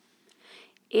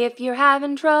If you're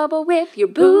having trouble with your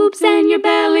boobs and your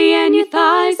belly and your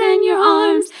thighs and your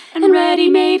arms, and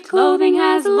ready-made clothing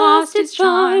has lost its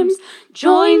charms,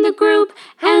 join the group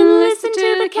and listen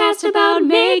to the cast about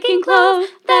making clothes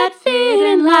that fit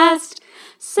and last.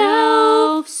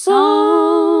 Self-sewn.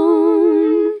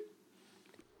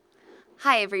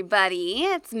 Hi everybody,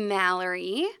 it's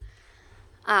Mallory.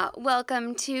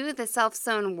 Welcome to the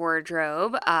Self-Sewn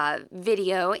Wardrobe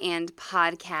video and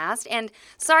podcast. And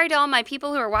sorry to all my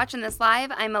people who are watching this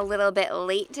live, I'm a little bit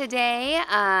late today.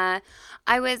 I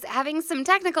was having some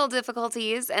technical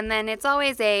difficulties, and then it's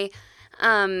always a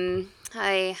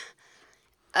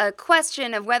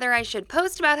question of whether I should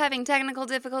post about having technical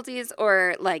difficulties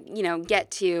or, get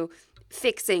to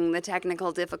fixing the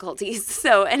technical difficulties.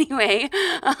 So anyway,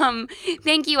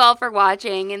 thank you all for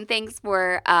watching, and thanks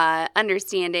for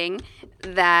understanding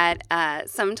that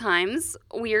sometimes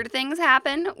weird things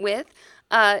happen with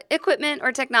equipment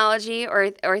or technology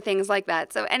or things like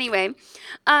that. So anyway,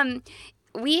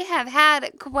 we have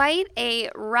had quite a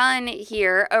run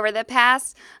here over the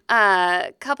past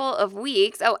couple of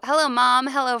weeks. Oh, hello, Mom.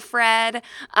 Hello, Fred.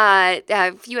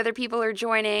 A few other people are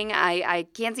joining. I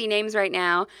can't see names right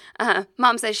now.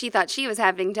 Mom says she thought she was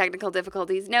having technical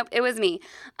difficulties. Nope, it was me.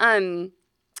 But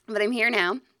I'm here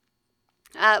now.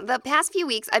 The past few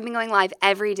weeks, I've been going live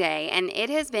every day, and it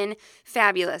has been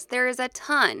fabulous. There is a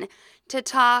ton to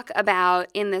talk about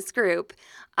in this group.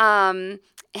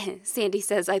 Sandy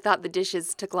says, I thought the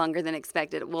dishes took longer than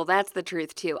expected. Well, that's the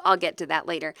truth, too. I'll get to that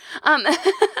later.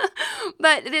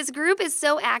 But this group is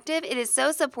so active. It is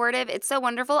so supportive. It's so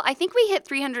wonderful. I think we hit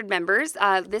 300 members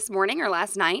this morning or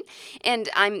last night, and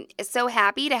I'm so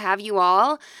happy to have you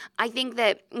all. I think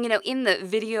that, in the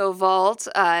video vault,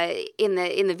 in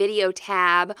the video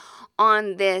tab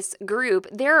on this group,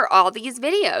 there are all these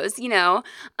videos,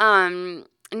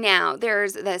 Now,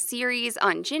 there's the series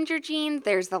on ginger jeans,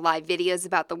 there's the live videos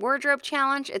about the wardrobe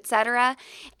challenge, etc.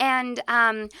 And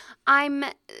I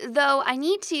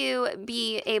need to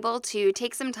be able to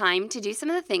take some time to do some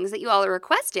of the things that you all are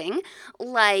requesting,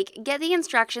 like get the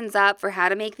instructions up for how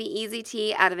to make the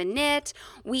EasyT out of a knit.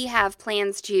 We have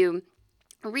plans to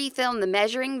refilm the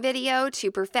measuring video to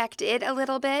perfect it a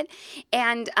little bit.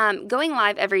 And going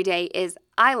live every day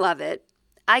I love it.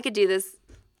 I could do this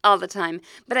all the time,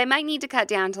 but I might need to cut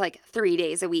down to 3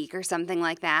 days a week or something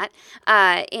like that,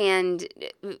 and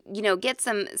get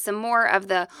some more of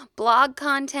the blog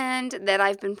content that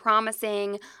I've been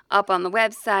promising up on the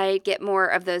website, get more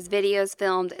of those videos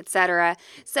filmed, etc.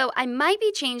 So I might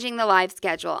be changing the live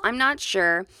schedule. I'm not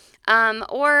sure,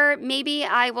 or maybe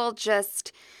I will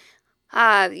just,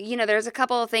 there's a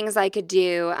couple of things I could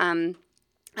do.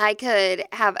 I could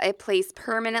have a place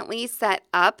permanently set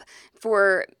up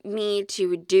for me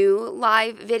to do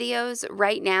live videos.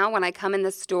 Right now, when I come in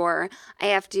the store, I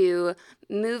have to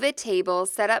move a table,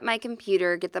 set up my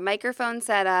computer, get the microphone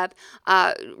set up,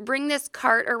 bring this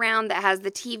cart around that has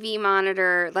the TV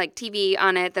monitor, TV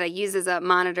on it that I use as a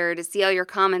monitor to see all your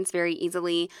comments very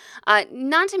easily.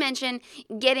 Not to mention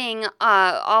getting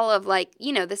all of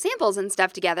the samples and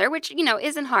stuff together, which,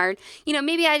 isn't hard.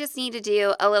 Maybe I just need to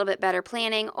do a little bit better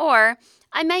planning, or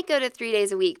I might go to 3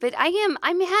 days a week, but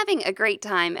I'm having a great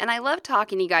time, and I love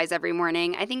talking to you guys every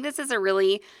morning. I think this is a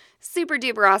really super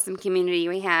duper awesome community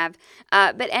we have.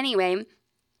 But anyway,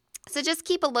 so just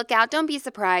keep a lookout. Don't be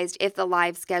surprised if the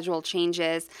live schedule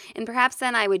changes, and perhaps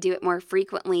then I would do it more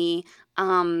frequently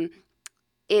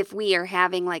if we are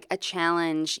having a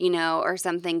challenge, or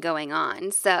something going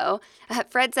on. So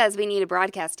Fred says we need a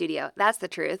broadcast studio. That's the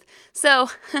truth. So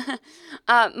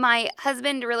my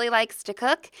husband really likes to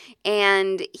cook,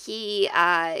 and he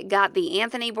got the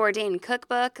Anthony Bourdain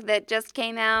cookbook that just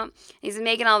came out. He's been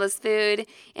making all this food.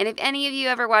 And if any of you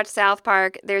ever watch South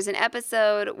Park, there's an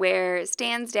episode where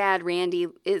Stan's dad, Randy,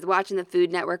 is watching the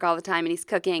Food Network all the time, and he's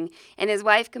cooking. And his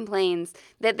wife complains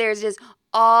that there's just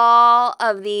all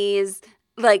of these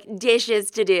dishes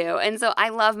to do. And so I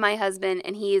love my husband,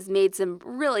 and he has made some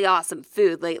really awesome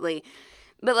food lately.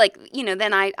 But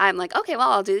then I'm like, okay,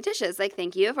 well, I'll do the dishes.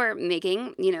 Thank you for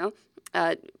making,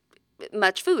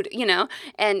 much food,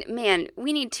 and man,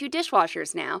 we need 2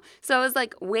 dishwashers now. So I was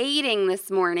waiting this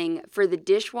morning for the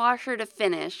dishwasher to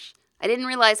finish. I didn't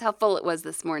realize how full it was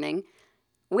this morning.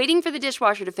 Waiting for the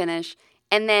dishwasher to finish,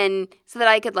 and then so that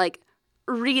I could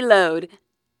reload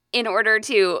in order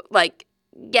to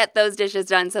get those dishes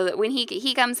done, so that when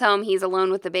he comes home, he's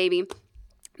alone with the baby.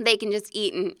 They can just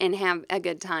eat and have a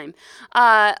good time.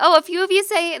 A few of you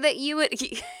say that you would,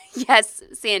 yes,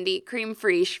 Sandy, cream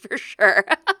fraiche for sure.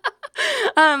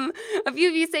 A few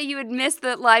of you say you would miss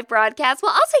the live broadcast.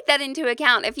 Well, I'll take that into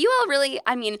account. If you all really,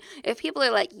 if people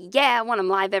are like, yeah, I want them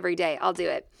live every day, I'll do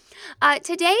it.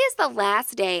 Today is the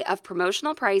last day of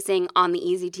promotional pricing on the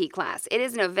EasyT class. It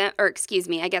is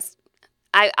I guess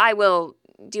I will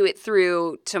do it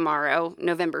through tomorrow,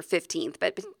 November 15th,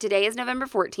 but today is November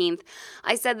 14th.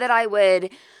 I said that I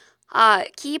would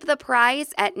keep the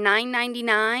price at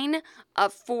 $9.99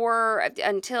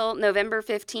 until November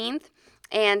 15th.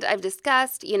 And I've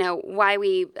discussed, why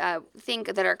we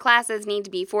think that our classes need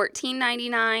to be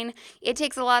 $14.99. It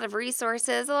takes a lot of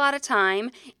resources, a lot of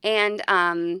time, and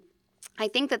I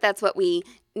think that that's what we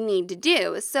need to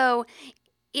do. So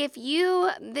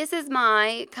this is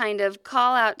my kind of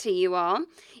call out to you all.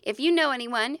 If you know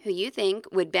anyone who you think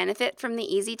would benefit from the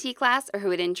EasyT class or who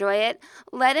would enjoy it,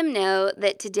 let them know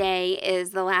that today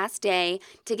is the last day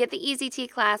to get the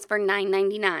EasyT class for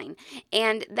 $9.99.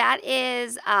 And that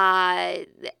is,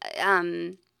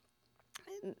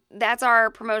 that's our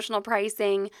promotional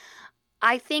pricing.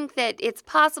 I think that it's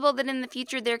possible that in the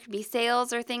future there could be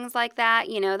sales or things like that.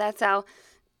 That's how,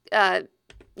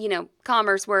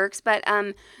 commerce works. But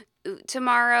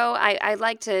tomorrow I'd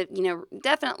like to,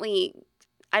 definitely,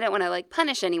 I don't want to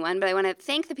punish anyone, but I want to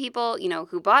thank the people,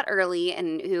 who bought early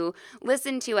and who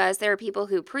listened to us. There are people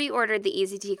who pre-ordered the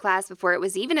EasyT class before it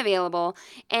was even available.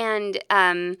 And,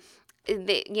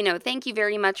 thank you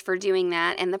very much for doing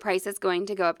that. And the price is going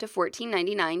to go up to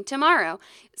 $14.99 tomorrow.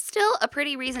 Still a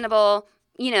pretty reasonable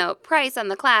price on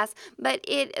the class, but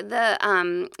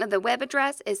the web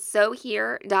address is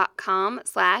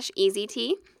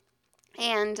sohere.com/EasyT,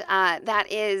 and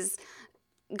that is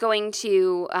going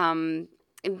to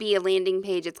be a landing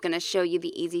page. It's going to show you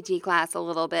the EasyT class a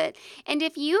little bit, and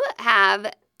if you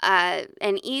have an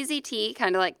EasyT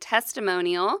kind of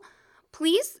testimonial,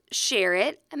 please share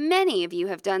it. Many of you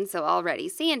have done so already.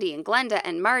 Sandy and Glenda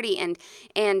and Marty and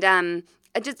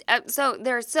so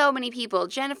there are so many people,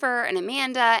 Jennifer and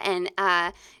Amanda, and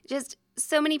just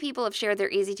so many people have shared their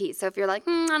EasyT. So if you're like,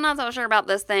 I'm not so sure about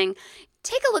this thing,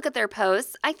 take a look at their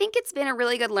posts. I think it's been a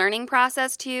really good learning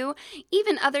process too,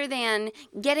 even other than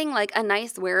getting a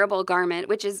nice wearable garment,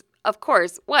 which is, of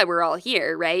course, why we're all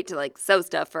here, right? To sew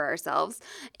stuff for ourselves.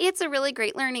 It's a really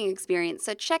great learning experience.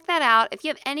 So check that out. If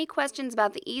you have any questions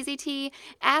about the EasyT,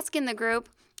 ask in the group,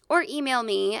 or email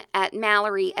me at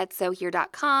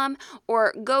mallory@sohere.com,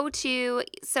 or go to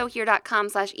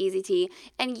sohere.com/EasyT,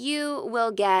 and you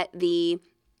will get the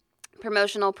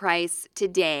promotional price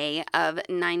today of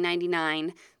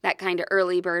 $9.99, that kind of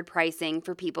early bird pricing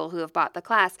for people who have bought the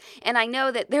class. And I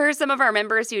know that there are some of our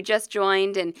members who just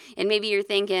joined, and maybe you're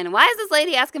thinking, why is this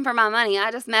lady asking for my money?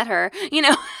 I just met her,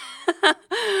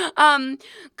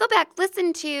 Go back,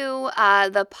 listen to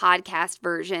the podcast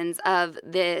versions of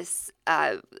this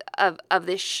of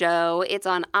this show. It's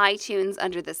on iTunes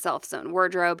under the Self Sewn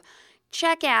Wardrobe.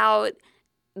 Check out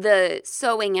the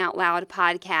Sewing Out Loud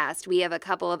podcast. We have a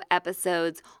couple of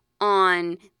episodes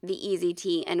on the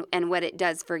EasyT and what it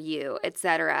does for you,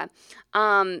 etc.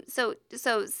 So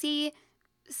see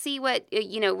what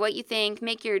what you think,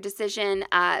 make your decision.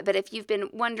 But if you've been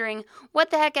wondering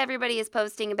what the heck everybody is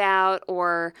posting about,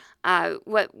 or why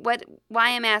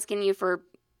I'm asking you for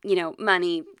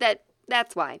money,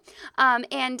 that's why.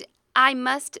 And I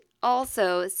must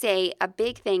also say a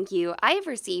big thank you. I have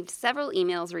received several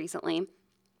emails recently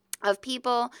of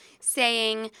people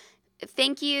saying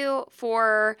thank you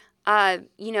for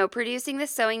producing the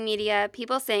sewing media,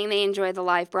 people saying they enjoy the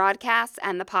live broadcasts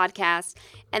and the podcast,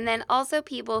 and then also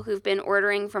people who've been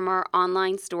ordering from our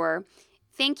online store.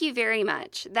 Thank you very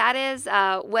much. That is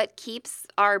what keeps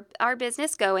our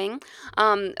business going.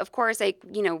 Of course,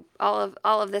 all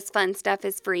of this fun stuff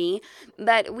is free,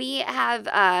 but we have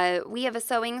a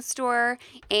sewing store,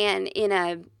 and in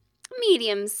a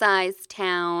medium-sized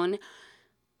town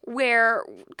where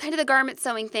kind of the garment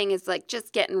sewing thing is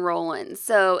just getting rolling.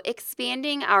 So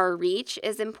expanding our reach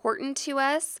is important to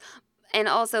us, and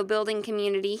also building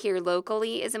community here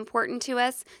locally is important to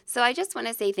us. So I just want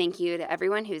to say thank you to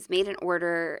everyone who's made an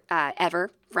order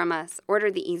ever from us,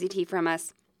 ordered the EasyT from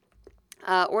us,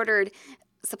 ordered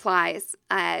supplies,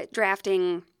 the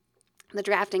drafting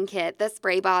kit, the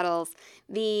spray bottles,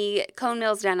 the Cone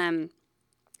Mills denim,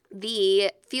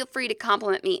 the feel free to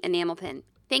compliment me enamel pin.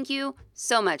 Thank you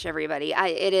so much, everybody.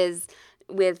 I'm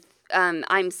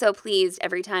so pleased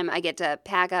every time I get to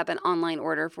pack up an online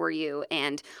order for you,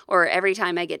 or every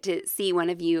time I get to see one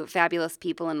of you fabulous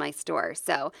people in my store.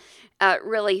 So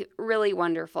really, really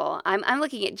wonderful. I'm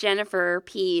looking at Jennifer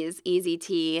P's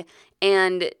EasyT,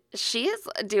 and she is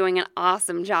doing an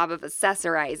awesome job of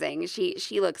accessorizing.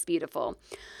 She looks beautiful.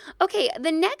 Okay,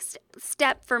 the next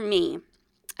step for me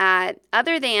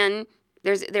other than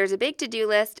there's a big to-do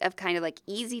list of kind of like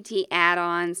EasyT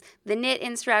add-ons, the knit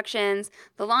instructions,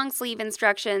 the long sleeve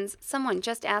instructions. Someone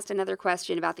just asked another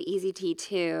question about the EasyT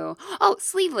too. Oh,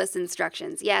 sleeveless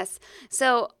instructions, yes.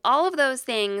 So all of those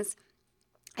things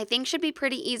I think should be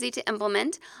pretty easy to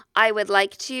implement. I would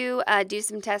like to do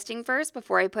some testing first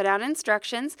before I put out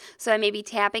instructions, so I may be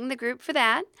tapping the group for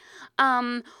that.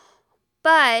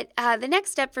 But the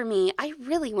next step for me, I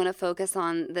really want to focus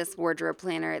on this wardrobe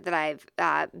planner that I've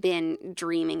been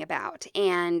dreaming about.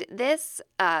 And this,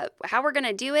 how we're going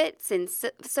to do it, since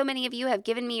so many of you have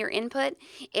given me your input,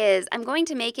 is I'm going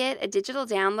to make it a digital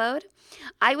download.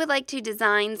 I would like to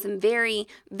design some very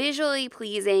visually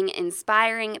pleasing,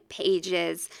 inspiring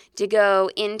pages to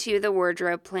go into the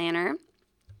wardrobe planner.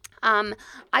 I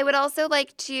would also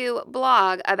like to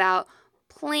blog about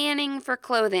planning for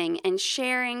clothing and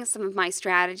sharing some of my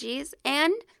strategies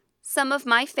and some of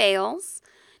my fails,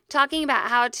 talking about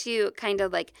how to kind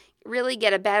of like really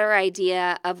get a better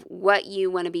idea of what you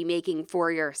want to be making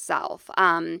for yourself.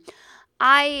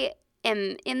 I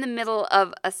am in the middle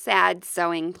of a sad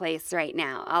sewing place right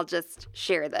now. I'll just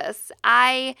share this.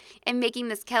 I am making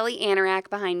this Kelly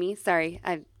anorak behind me. Sorry,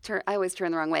 I always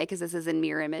turn the wrong way because this is in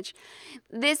mirror image.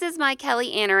 This is my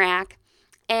Kelly anorak,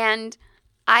 and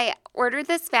I ordered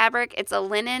this fabric. It's a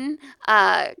linen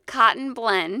cotton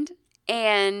blend,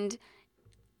 and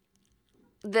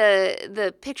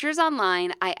the pictures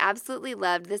online I absolutely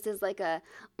loved. This is like a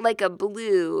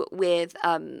blue with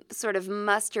sort of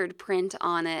mustard print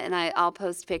on it, and I'll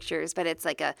post pictures, but it's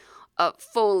like a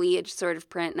foliage sort of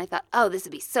print, and I thought, oh, this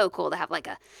would be so cool to have like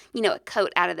a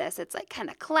coat out of this. It's like kind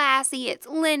of classy, it's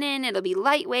linen, it'll be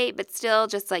lightweight, but still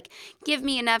just like give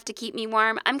me enough to keep me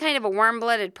warm. I'm kind of a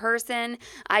warm-blooded person.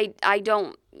 I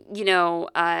don't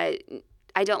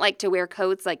like to wear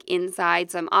coats like inside,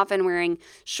 so I'm often wearing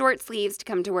short sleeves to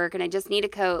come to work, and I just need a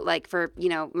coat like for,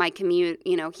 my commute,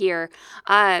 here.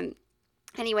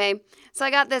 Anyway, so I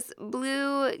got this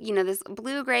blue, this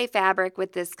blue-gray fabric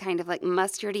with this kind of like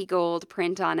mustardy gold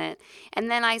print on it. And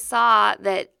then I saw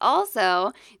that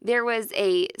also there was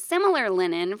a similar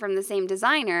linen from the same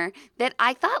designer that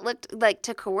I thought looked like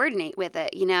to coordinate with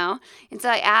it, And so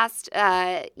I asked,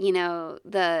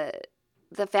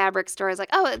 the fabric store, is like,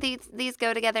 oh, these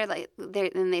go together,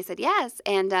 and they said yes.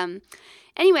 And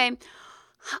anyway,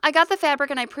 I got the fabric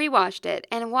and I pre-washed it,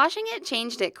 and washing it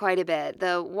changed it quite a bit.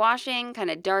 The washing kind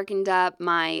of darkened up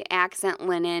my accent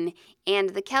linen,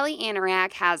 and the Kelly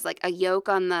anorak has like a yoke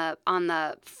on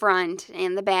the front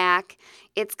and the back.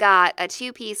 It's got a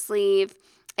 2-piece sleeve.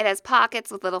 It has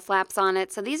pockets with little flaps on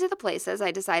it. So these are the places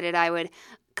I decided I would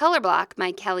color block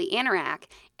my Kelly anorak.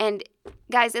 And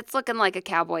guys, it's looking like a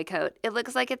cowboy coat. It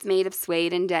looks like it's made of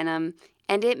suede and denim,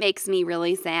 and it makes me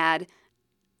really sad.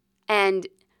 And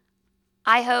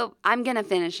I hope I'm going to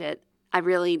finish it. I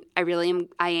really am.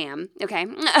 I am. Okay.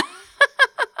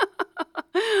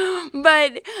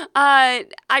 But I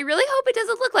really hope it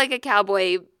doesn't look like a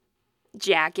cowboy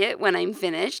jacket when I'm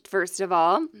finished, first of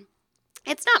all.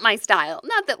 It's not my style.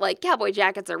 Not that like cowboy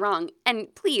jackets are wrong.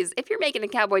 And please, if you're making a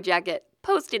cowboy jacket,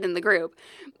 post it in the group.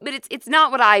 But it's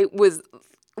not what I was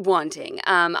wanting.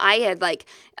 I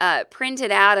had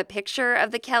printed out a picture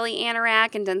of the Kelly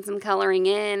anorak and done some coloring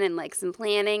in and like some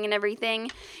planning and everything.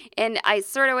 And I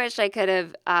sort of wish I could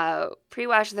have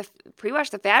pre-washed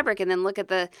the fabric and then look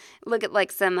at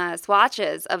like some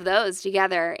swatches of those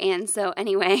together. And so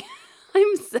anyway,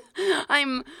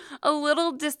 I'm a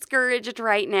little discouraged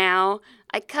right now.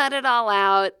 I cut it all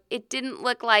out. It didn't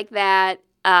look like that.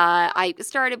 I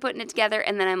started putting it together,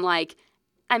 and then I'm like,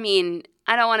 I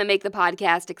don't want to make the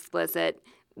podcast explicit,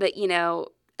 but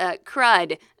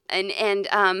crud, and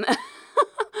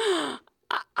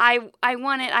I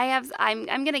want it.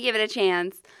 I'm gonna give it a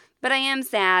chance, but I am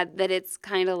sad that it's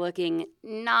kind of looking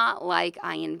not like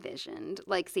I envisioned.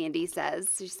 Like Sandy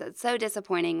says, she said, so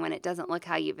disappointing when it doesn't look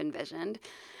how you've envisioned.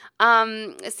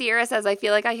 Sierra says, I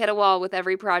feel like I hit a wall with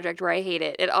every project where I hate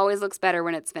it. It always looks better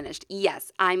when it's finished.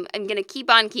 Yes, I'm gonna keep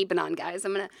on keeping on, guys.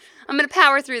 I'm gonna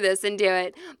power through this and do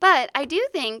it. But I do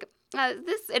think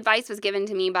this advice was given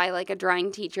to me by like a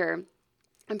drawing teacher,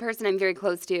 a person I'm very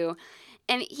close to,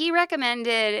 and he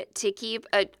recommended to keep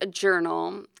a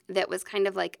journal that was kind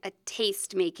of like a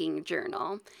taste-making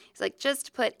journal. He's like,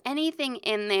 just put anything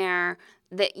in there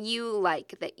that you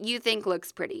like, that you think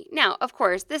looks pretty. Now, of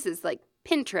course, this is like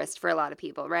Pinterest for a lot of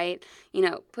people, right?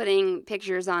 Putting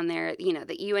pictures on there,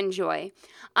 that you enjoy.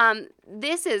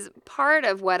 This is part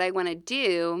of what I want to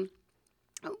do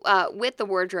with the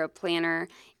wardrobe planner.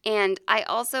 And I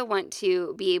also want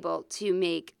to be able to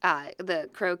make the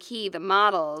croquis, the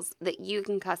models that you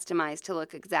can customize to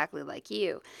look exactly like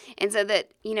you. And so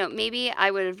that, maybe I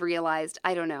would have realized,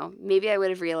 I don't know, maybe I would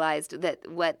have realized that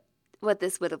what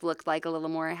this would have looked like a little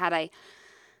more had I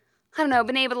don't know,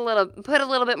 been able to put a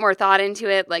little bit more thought into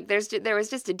it. Like there was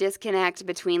just a disconnect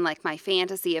between like my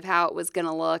fantasy of how it was going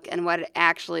to look and what it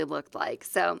actually looked like.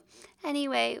 So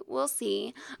anyway, we'll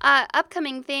see.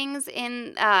 Upcoming things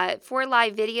for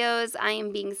live videos, I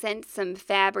am being sent some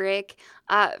fabric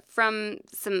from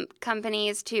some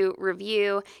companies to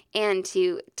review and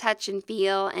to touch and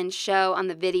feel and show on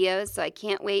the videos. So I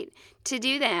can't wait to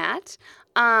do that.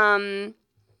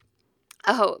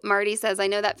 Oh, Marty says, I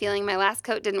know that feeling. My last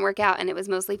coat didn't work out and it was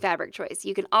mostly fabric choice.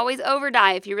 You can always over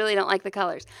dye if you really don't like the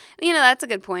colors. That's a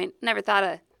good point. Never thought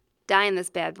of dyeing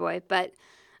this bad boy, but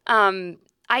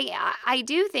I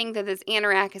do think that this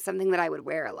anorak is something that I would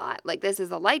wear a lot. Like, this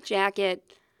is a light jacket.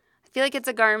 I feel like it's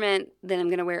a garment that I'm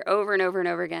going to wear over and over and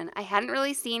over again. I hadn't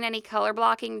really seen any color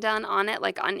blocking done on it,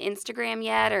 like on Instagram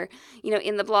yet, or,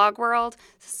 in the blog world.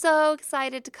 So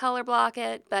excited to color block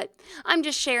it, but I'm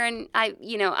just sharing. I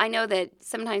know that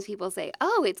sometimes people say,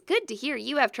 oh, it's good to hear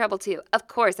you have trouble too. Of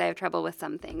course I have trouble with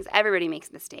some things. Everybody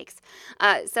makes mistakes.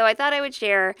 So I thought I would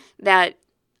share that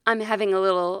I'm having a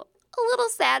little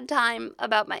sad time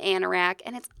about my anorak,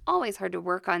 and it's always hard to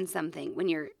work on something when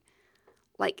you're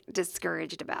like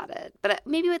discouraged about it. But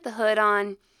maybe with the hood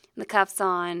on, the cuffs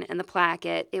on, and the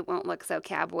placket, it won't look so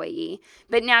cowboy-y.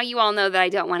 But now you all know that I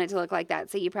don't want it to look like that,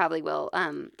 so you probably will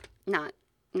not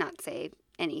say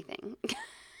anything.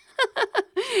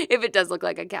 If it does look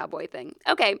like a cowboy thing.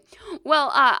 Okay, well,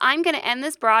 I'm going to end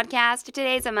this broadcast.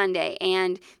 Today's a Monday,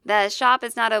 and the shop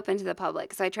is not open to the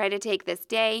public. So I try to take this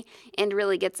day and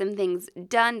really get some things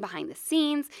done behind the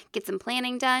scenes, get some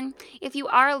planning done. If you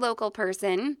are a local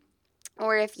person,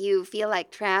 or if you feel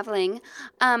like traveling,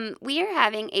 we are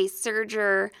having a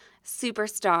Surger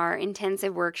Superstar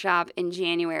intensive workshop in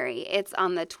January. It's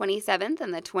on the 27th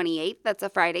and the 28th. That's a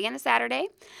Friday and a Saturday.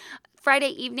 Friday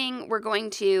evening, we're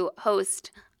going to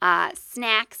host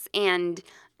snacks and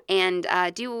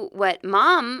do what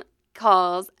Mom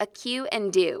calls a Q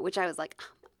and do, which I was like,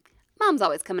 Mom's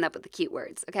always coming up with the cute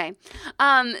words, okay?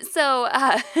 So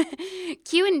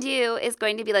Q and do is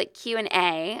going to be like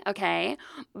Q&A, okay?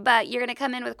 But you're going to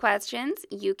come in with questions.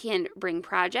 You can bring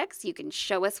projects. You can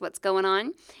show us what's going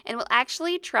on. And we'll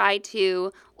actually try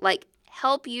to, like,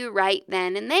 help you right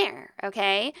then and there,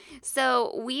 okay?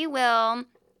 So we've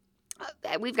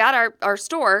got our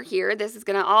store here. This is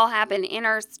going to all happen in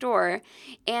our store.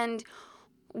 And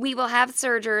we will have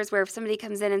sergers where if somebody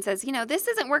comes in and says, this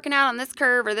isn't working out on this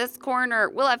curve or this corner,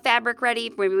 we'll have fabric ready.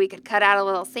 Maybe we could cut out a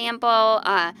little sample,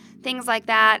 things like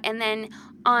that. And then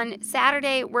on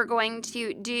Saturday, we're going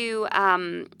to do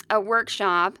a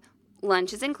workshop.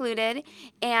 Lunch is included.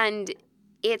 And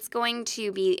it's going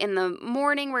to be in the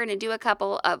morning. We're going to do a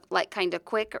couple of like kind of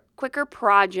quicker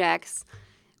projects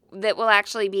that will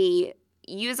actually be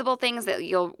usable things that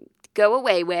you'll go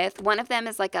away with. One of them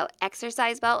is like a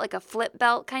exercise belt, like a flip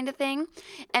belt kind of thing.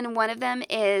 And one of them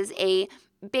is a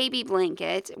baby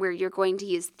blanket where you're going to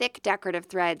use thick decorative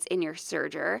threads in your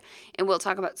serger. And we'll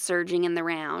talk about serging in the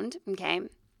round, okay?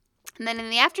 And then in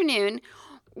the afternoon,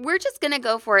 we're just going to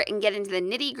go for it and get into the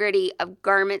nitty-gritty of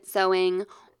garment sewing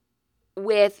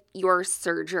with your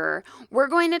serger. We're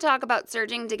going to talk about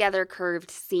serging together curved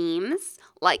seams,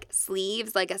 like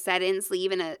sleeves, like a set-in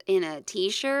sleeve in a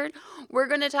t-shirt. We're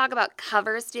going to talk about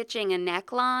cover stitching a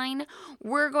neckline.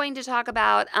 We're going to talk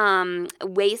about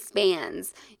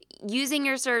waistbands, using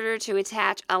your serger to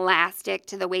attach elastic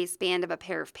to the waistband of a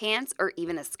pair of pants or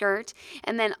even a skirt.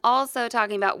 And then also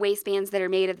talking about waistbands that are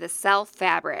made of the self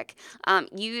fabric,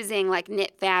 using like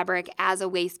knit fabric as a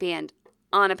waistband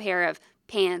on a pair of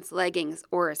pants, leggings,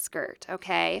 or a skirt,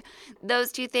 okay?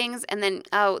 Those two things, and then,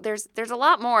 there's a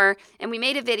lot more, and we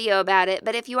made a video about it,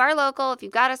 but if you are local, if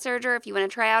you've got a serger, if you want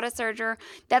to try out a serger,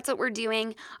 that's what we're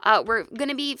doing. We're going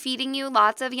to be feeding you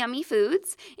lots of yummy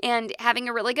foods and having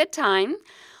a really good time.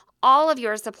 All of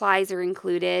your supplies are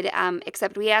included,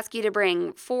 except we ask you to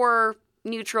bring 4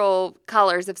 neutral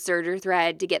colors of serger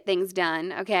thread to get things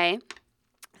done, okay?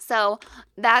 So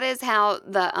that is how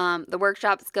the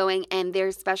workshop is going, and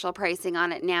there's special pricing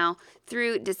on it now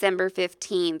through December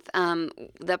 15th.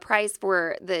 The price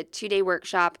for the 2-day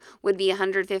workshop would be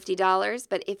 $150,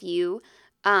 but if you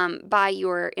buy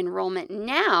your enrollment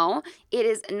now, it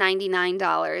is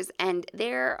 $99. And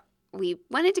we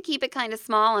wanted to keep it kind of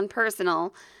small and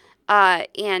personal,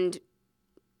 and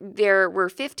there were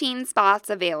 15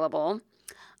 spots available,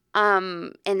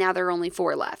 and now there are only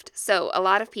 4 left. So a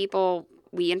lot of people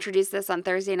we introduced this on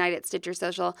Thursday night at Stitcher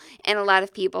Social, and a lot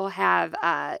of people have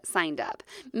signed up.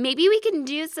 Maybe we can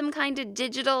do some kind of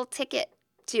digital ticket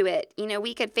to it.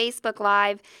 We could Facebook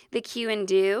Live the Q and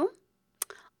Do.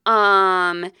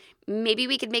 Maybe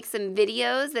we could make some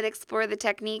videos that explore the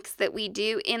techniques that we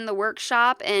do in the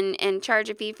workshop and charge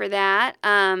a fee for that.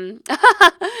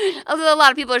 Although a lot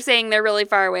of people are saying they're really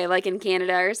far away, like in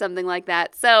Canada or something like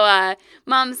that. So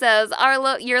Mom says,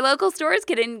 your local stores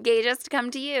could engage us to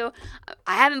come to you.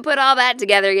 I haven't put all that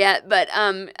together yet, but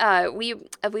we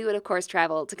would, of course,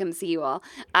 travel to come see you all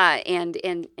and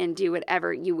do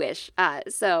whatever you wish.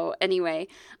 So anyway,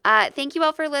 thank you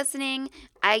all for listening.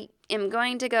 I am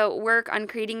going to go work on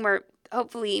creating more,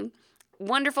 hopefully,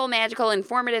 wonderful, magical,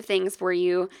 informative things for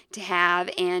you to have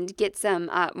and get some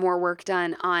more work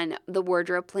done on the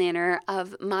wardrobe planner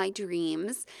of my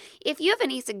dreams. If you have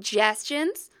any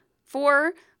suggestions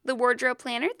for the wardrobe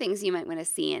planner, things you might want to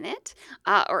see in it,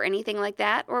 or anything like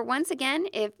that, or once again,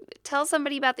 tell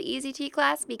somebody about the EasyT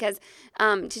class, because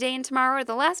today and tomorrow are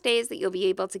the last days that you'll be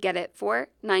able to get it for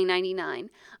 $9.99.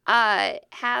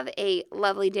 Have a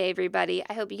lovely day, everybody.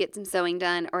 I hope you get some sewing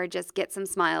done or just get some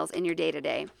smiles in your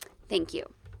day-to-day. Thank you.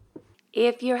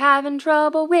 If you're having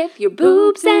trouble with your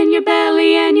boobs and your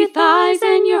belly and your thighs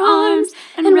and your arms,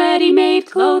 and ready-made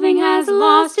clothing has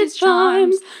lost its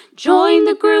charms, join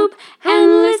the group